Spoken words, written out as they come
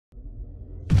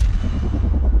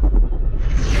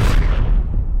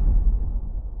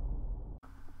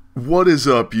What is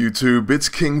up, YouTube? It's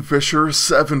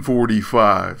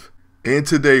Kingfisher745, and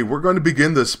today we're going to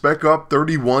begin the Spec Op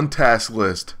 31 task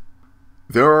list.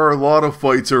 There are a lot of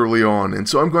fights early on, and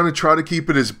so I'm going to try to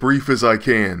keep it as brief as I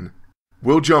can.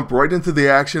 We'll jump right into the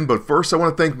action, but first I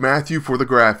want to thank Matthew for the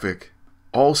graphic.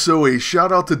 Also, a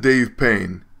shout out to Dave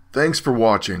Payne. Thanks for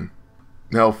watching.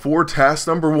 Now for task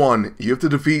number 1, you have to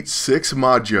defeat 6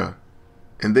 Maggia,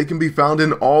 and they can be found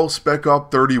in all Spec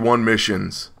Op 31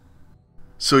 missions.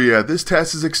 So yeah, this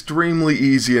task is extremely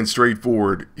easy and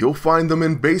straightforward. You'll find them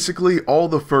in basically all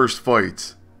the first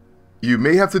fights. You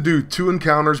may have to do 2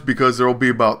 encounters because there will be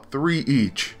about 3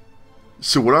 each.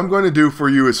 So what I'm going to do for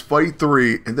you is fight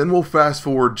 3 and then we'll fast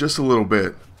forward just a little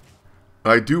bit.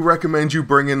 I do recommend you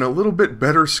bring in a little bit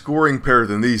better scoring pair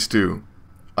than these two.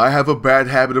 I have a bad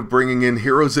habit of bringing in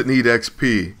heroes that need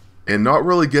XP and not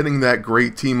really getting that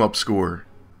great team up score.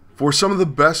 For some of the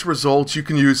best results, you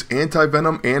can use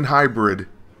Anti-Venom and Hybrid,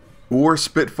 or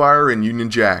Spitfire and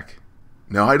Union Jack.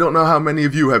 Now I don't know how many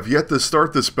of you have yet to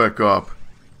start the Spec Op,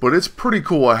 but it's pretty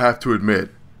cool, I have to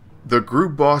admit. The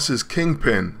group boss is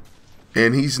Kingpin,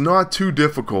 and he's not too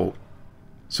difficult.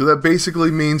 So that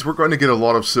basically means we're going to get a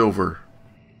lot of silver.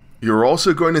 You're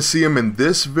also going to see him in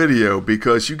this video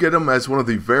because you get him as one of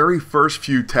the very first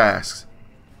few tasks.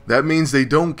 That means they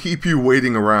don't keep you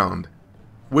waiting around,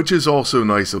 which is also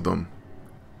nice of them.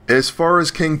 As far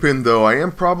as Kingpin though, I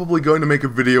am probably going to make a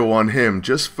video on him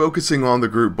just focusing on the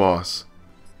group boss.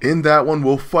 In that one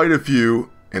we'll fight a few,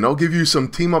 and I'll give you some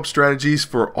team up strategies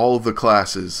for all of the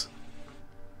classes.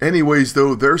 Anyways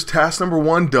though, there's task number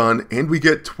 1 done and we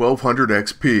get 1200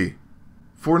 XP.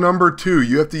 For number 2,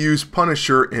 you have to use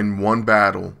Punisher in 1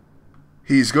 battle.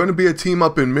 He's going to be a team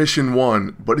up in mission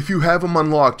 1, but if you have him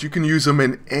unlocked you can use him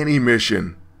in any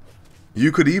mission.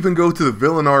 You could even go to the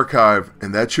villain archive,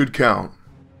 and that should count.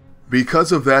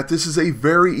 Because of that, this is a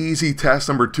very easy task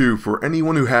number 2 for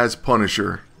anyone who has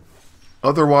Punisher.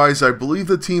 Otherwise, I believe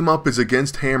the team up is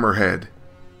against Hammerhead.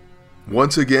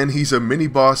 Once again, he's a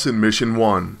mini-boss in mission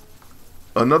 1.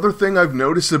 Another thing I've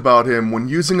noticed about him when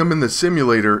using him in the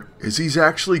simulator is he's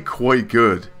actually quite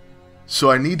good. So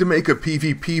I need to make a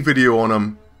PvP video on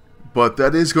him, but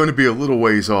that is going to be a little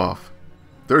ways off.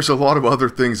 There's a lot of other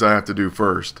things I have to do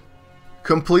first.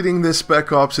 Completing this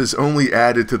Spec Ops is only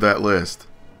added to that list.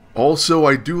 Also,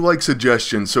 I do like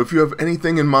suggestions, so if you have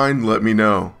anything in mind, let me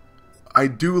know. I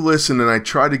do listen and I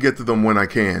try to get to them when I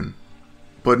can.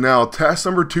 But now, task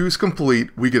number 2 is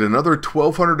complete, we get another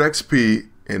 1200 XP,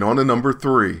 and on to number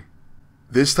 3.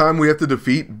 This time we have to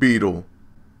defeat Beetle.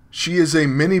 She is a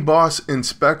mini-boss in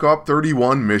Spec Op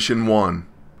 31 Mission 1.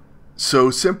 So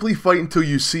simply fight until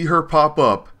you see her pop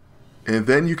up, and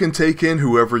then you can take in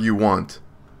whoever you want.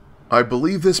 I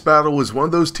believe this battle is one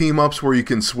of those team ups where you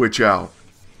can switch out.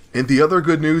 And the other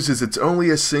good news is it's only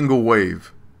a single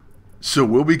wave. So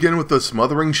we'll begin with the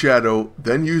Smothering Shadow,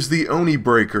 then use the Oni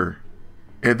Breaker.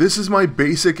 And this is my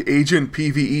basic Agent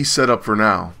PvE setup for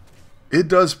now. It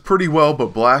does pretty well,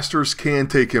 but blasters can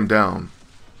take him down.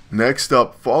 Next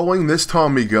up, following this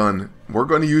Tommy gun, we're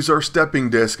going to use our Stepping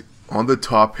Disc on the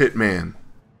top Hitman.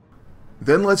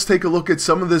 Then let's take a look at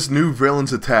some of this new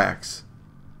villain's attacks.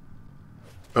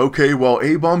 Okay, well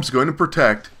A-Bomb's going to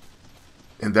protect,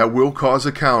 and that will cause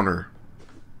a counter.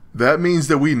 That means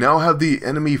that we now have the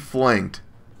enemy flanked,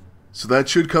 so that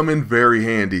should come in very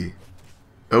handy.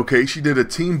 Okay, she did a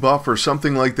team buff or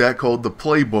something like that called the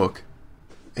Playbook,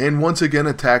 and once again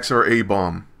attacks our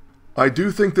A-Bomb. I do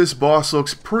think this boss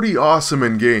looks pretty awesome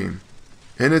in game,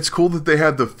 and it's cool that they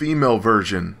have the female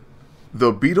version.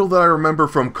 The Beetle that I remember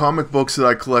from comic books that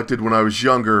I collected when I was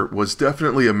younger was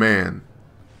definitely a man.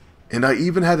 And I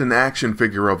even had an action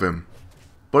figure of him.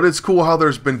 But it's cool how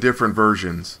there's been different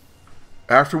versions.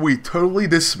 After we totally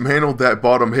dismantled that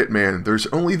bottom Hitman, there's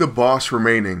only the boss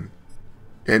remaining.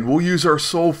 And we'll use our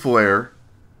Soul Flare.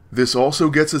 This also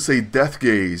gets us a Death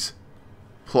Gaze,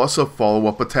 plus a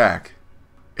follow-up attack.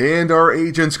 And our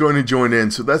agent's going to join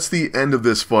in, so that's the end of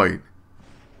this fight.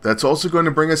 That's also going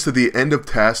to bring us to the end of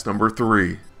task number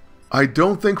 3. I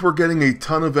don't think we're getting a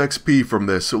ton of XP from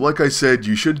this, so like I said,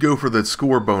 you should go for the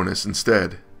score bonus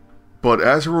instead. But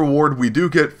as a reward, we do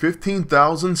get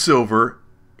 15,000 silver,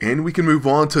 and we can move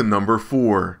on to number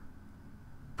 4.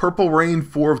 Purple Rain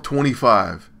 4 of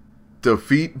 25.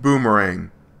 Defeat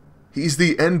Boomerang. He's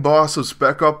the end boss of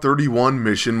Spec Op 31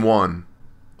 Mission 1.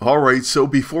 Alright, so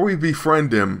before we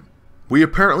befriend him, we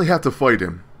apparently have to fight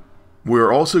him.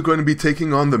 We're also going to be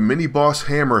taking on the mini-boss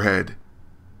Hammerhead,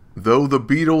 though the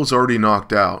Beetle's already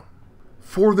knocked out.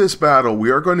 For this battle,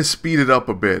 we are going to speed it up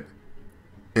a bit,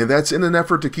 and that's in an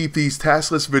effort to keep these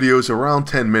task list videos around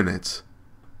 10 minutes.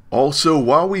 Also,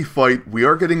 while we fight, we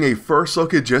are getting a first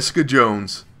look at Jessica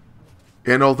Jones,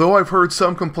 And although I've heard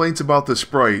some complaints about the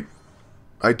sprite,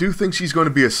 I do think she's going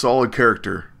to be a solid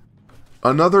character.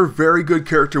 Another very good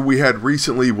character we had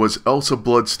recently was Elsa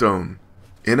Bloodstone.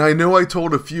 And I know I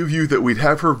told a few of you that we'd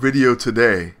have her video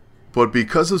today, but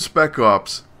because of Spec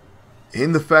Ops,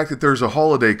 and the fact that there's a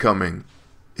holiday coming,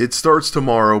 it starts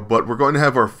tomorrow, but we're going to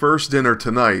have our first dinner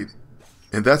tonight,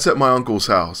 and that's at my uncle's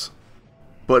house.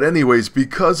 But anyways,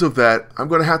 because of that, I'm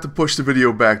going to have to push the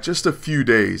video back just a few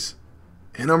days,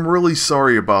 and I'm really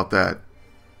sorry about that,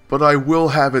 but I will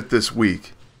have it this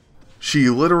week. She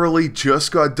literally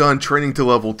just got done training to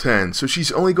level 10, so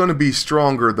she's only going to be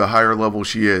stronger the higher level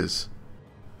she is.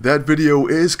 That video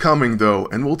is coming though,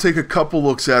 and we'll take a couple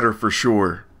looks at her for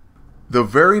sure. The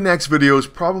very next video is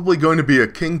probably going to be a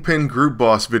Kingpin group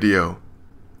boss video.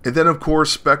 And then of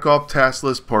course Spec Op Task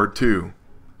List Part 2.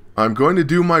 I'm going to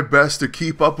do my best to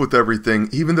keep up with everything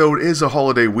even though it is a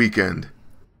holiday weekend.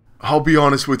 I'll be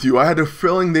honest with you, I had a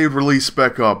feeling they'd release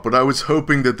Spec Op, but I was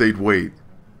hoping that they'd wait.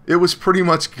 It was pretty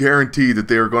much guaranteed that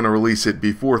they were going to release it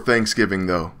before Thanksgiving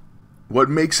though. What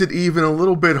makes it even a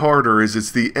little bit harder is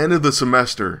it's the end of the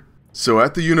semester. So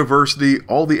at the university,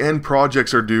 all the end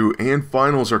projects are due and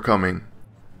finals are coming.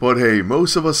 But hey,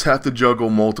 most of us have to juggle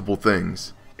multiple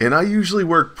things. And I usually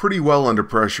work pretty well under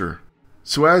pressure.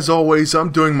 So as always,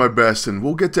 I'm doing my best and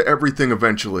we'll get to everything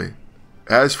eventually.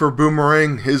 As for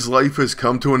Boomerang, his life has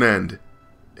come to an end.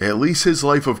 At least his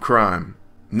life of crime.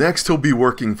 Next he'll be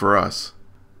working for us.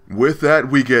 With that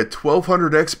we get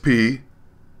 1200 XP.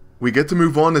 We get to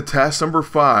move on to task number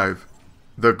 5.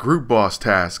 The group boss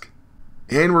task.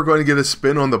 And we're going to get a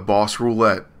spin on the boss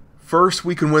roulette. First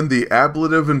we can win the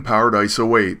ablative empowered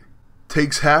ISO 8.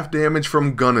 Takes half damage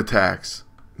from gun attacks.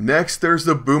 Next there's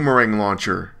the Boomerang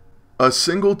launcher. A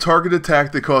single target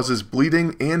attack that causes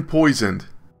bleeding and poisoned.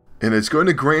 And it's going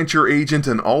to grant your agent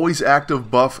an always active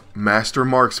buff, Master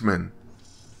Marksman.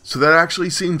 So that actually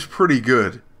seems pretty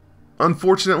good.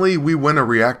 Unfortunately, we win a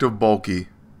reactive bulky.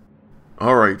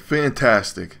 Alright,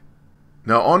 fantastic.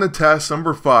 Now on to task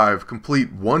number 5,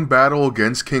 complete one battle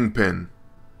against Kingpin.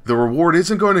 The reward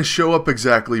isn't going to show up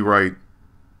exactly right,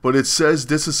 but it says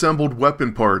disassembled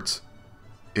weapon parts.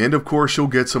 And of course you'll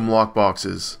get some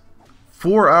lockboxes.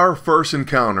 For our first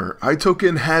encounter, I took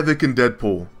in Havoc and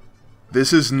Deadpool.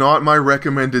 This is not my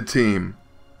recommended team,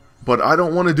 but I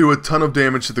don't want to do a ton of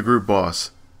damage to the group boss.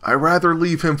 I'd rather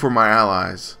leave him for my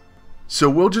allies. So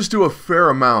we'll just do a fair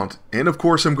amount, and of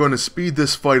course I'm going to speed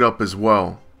this fight up as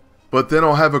well. But then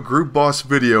I'll have a group boss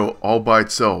video all by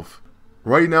itself.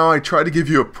 Right now I try to give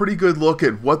you a pretty good look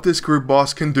at what this group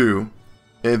boss can do,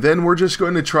 and then we're just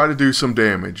going to try to do some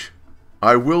damage.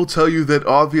 I will tell you that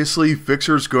obviously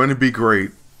Fixer's going to be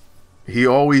great. He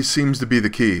always seems to be the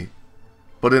key.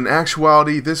 But in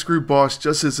actuality, this group boss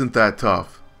just isn't that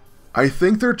tough. I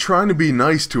think they're trying to be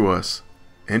nice to us,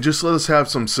 and just let us have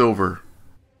some silver.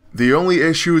 The only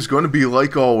issue is going to be,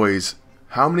 like always,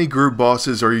 how many group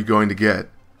bosses are you going to get?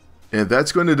 And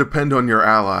that's going to depend on your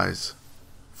allies.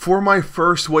 For my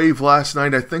first wave last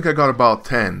night, I think I got about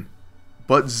 10.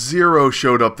 But 0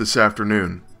 showed up this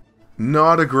afternoon.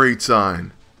 Not a great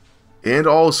sign. And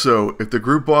also, if the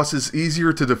group boss is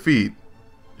easier to defeat,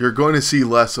 you're going to see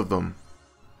less of them.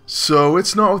 So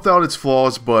it's not without its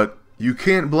flaws, but you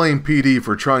can't blame PD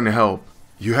for trying to help.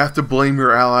 You have to blame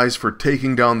your allies for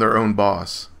taking down their own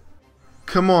boss.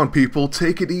 Come on people,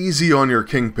 take it easy on your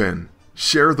Kingpin.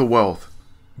 Share the wealth.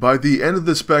 By the end of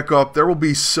the Spec Op, there will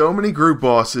be so many group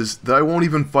bosses that I won't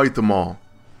even fight them all.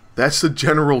 That's the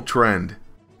general trend.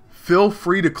 Feel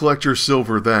free to collect your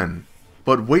silver then,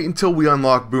 but wait until we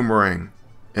unlock Boomerang.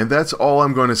 And that's all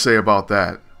I'm going to say about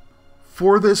that.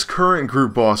 For this current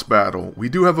group boss battle, we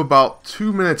do have about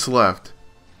 2 minutes left,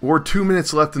 or 2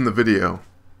 minutes left in the video.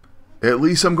 At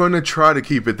least I'm going to try to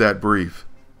keep it that brief.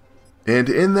 And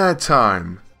in that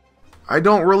time, I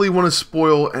don't really want to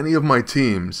spoil any of my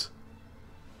teams.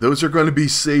 Those are going to be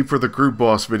saved for the group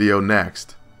boss video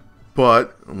next.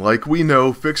 But, like we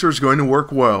know, Fixer's going to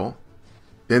work well.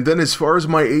 And then as far as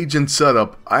my agent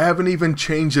setup, I haven't even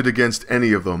changed it against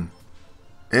any of them.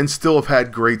 And still have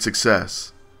had great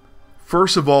success.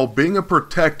 First of all, being a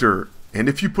protector, and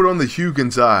if you put on the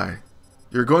Hugin's Eye,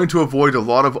 you're going to avoid a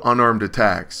lot of unarmed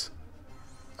attacks.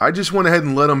 I just went ahead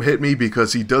and let him hit me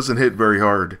because he doesn't hit very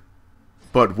hard.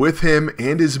 But with him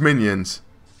and his minions,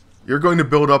 you're going to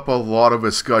build up a lot of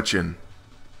escutcheon.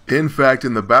 In fact,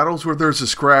 in the battles where there's a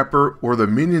scrapper or the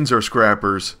minions are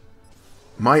scrappers,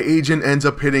 my agent ends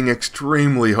up hitting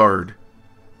extremely hard.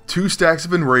 2 stacks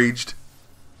of enraged,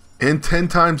 and 10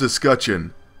 times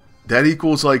escutcheon. That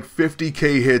equals like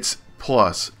 50k hits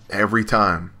plus every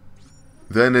time.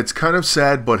 Then it's kind of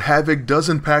sad, but Havoc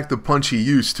doesn't pack the punch he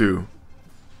used to.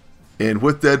 And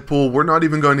with Deadpool, we're not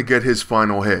even going to get his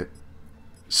final hit.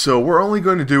 So we're only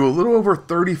going to do a little over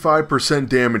 35%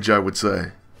 damage, I would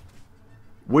say.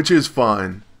 Which is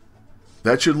fine.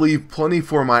 That should leave plenty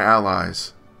for my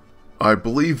allies. I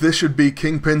believe this should be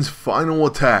Kingpin's final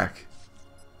attack.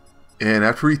 And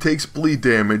after he takes bleed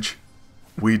damage,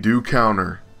 we do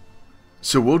counter.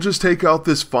 So we'll just take out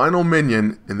this final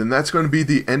minion, and then that's going to be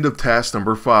the end of task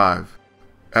number 5.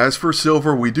 As for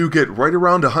silver, we do get right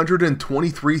around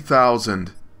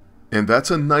 123,000. And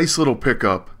that's a nice little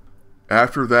pickup.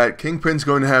 After that, Kingpin's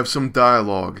going to have some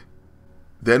dialogue.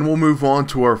 Then we'll move on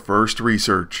to our first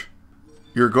research.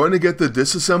 You're going to get the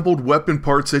disassembled weapon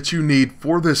parts that you need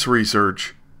for this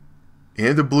research,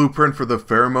 and a blueprint for the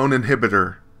Pheremone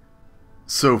inhibitor.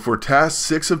 So for task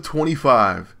 6 of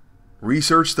 25,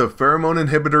 research the Pheremone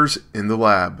inhibitors in the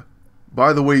lab.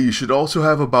 By the way, you should also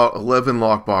have about 11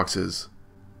 lockboxes.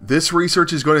 This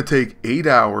research is going to take 8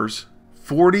 hours,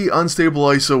 40 unstable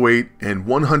ISO weight, and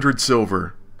 100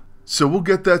 silver. So we'll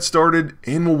get that started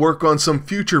and we'll work on some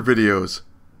future videos.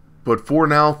 But for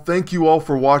now, thank you all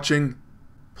for watching.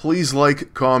 Please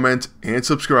like, comment, and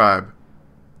subscribe.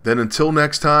 Then until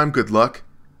next time, good luck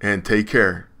and take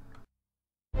care.